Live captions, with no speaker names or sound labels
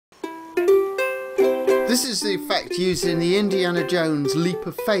This is the effect used in the Indiana Jones Leap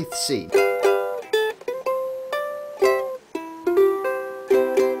of Faith scene.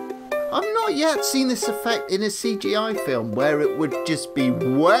 I've not yet seen this effect in a CGI film where it would just be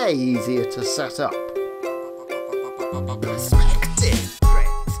way easier to set up. Perspective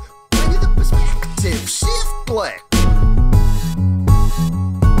tricks. When the perspective shift black.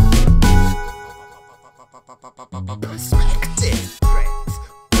 Perspective tricks.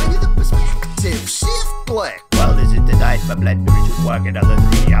 When the perspective shift black. Well, is it denied my blender? It should work in other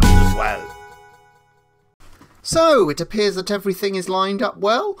 3D apps as well. So, it appears that everything is lined up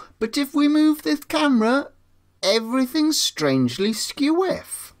well, but if we move this camera, everything's strangely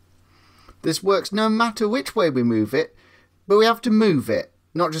skew-if. This works no matter which way we move it, but we have to move it,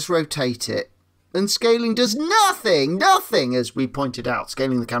 not just rotate it. And scaling does nothing, as we pointed out.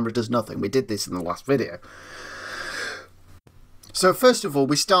 Scaling the camera does nothing. We did this in the last video. So first of all,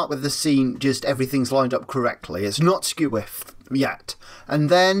 we start with the scene, just everything's lined up correctly. It's not skew-if yet. And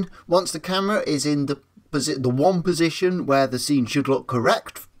then, once the camera is in the one position where the scene should look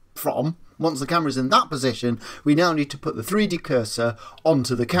correct from, once the camera's in that position, we now need to put the 3D cursor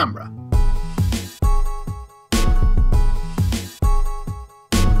onto the camera.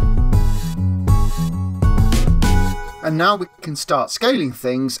 And now we can start scaling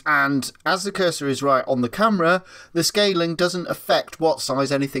things, and as the cursor is right on the camera, the scaling doesn't affect what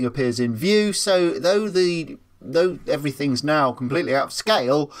size anything appears in view, so though everything's now completely out of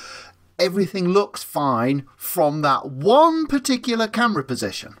scale, everything looks fine from that one particular camera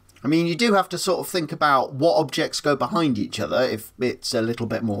position. I mean, you do have to sort of think about what objects go behind each other if it's a little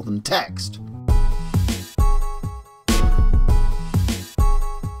bit more than text.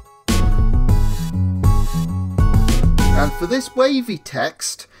 And for this wavy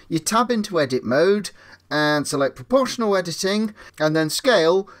text, you tab into edit mode and select proportional editing and then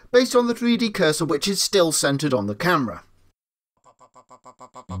scale based on the 3D cursor, which is still centered on the camera.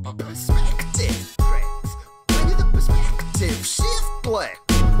 Perspective tricks. When the perspective shift black.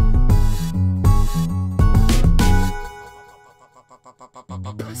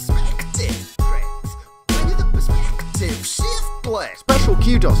 Perspective tricks. When the perspective shift black. Special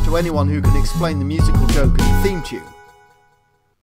kudos to anyone who can explain the musical joke and theme tune.